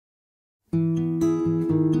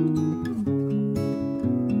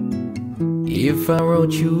If I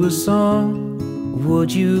wrote you a song,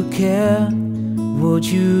 would you care? Would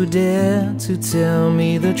you dare to tell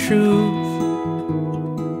me the truth?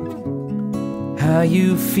 How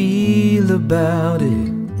you feel about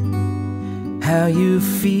it? How you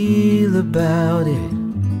feel about it?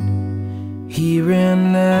 Here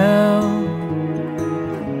and now.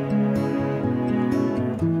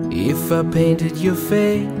 If I painted your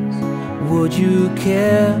face, would you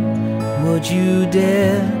care? Would you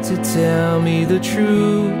dare to tell me the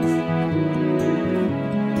truth?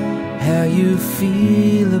 How you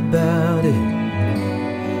feel about it?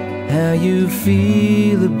 How you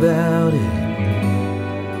feel about it?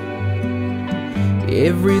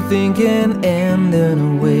 Everything can end in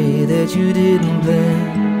a way that you didn't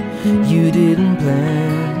plan. You didn't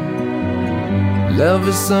plan. Love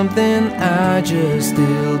is something I just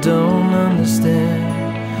still don't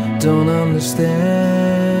understand. Don't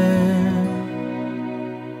understand.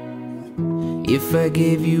 If I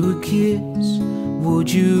gave you a kiss, would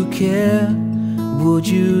you care? Would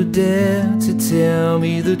you dare to tell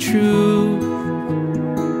me the truth?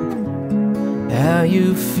 How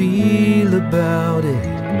you feel about it?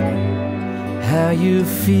 How you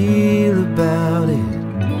feel about it?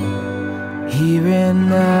 Here and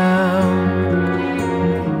now.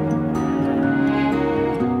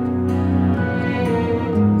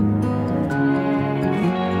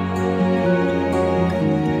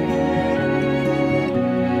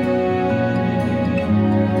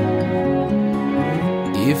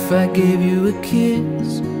 If I gave you a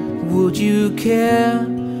kiss, would you care?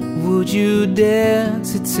 Would you dare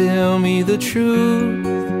to tell me the truth?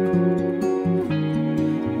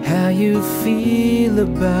 How you feel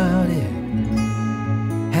about it?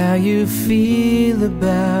 How you feel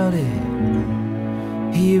about it?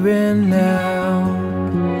 Here and now.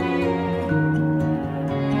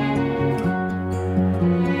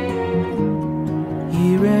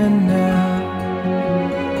 Here and now.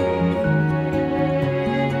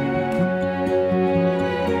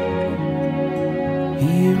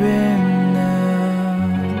 Here and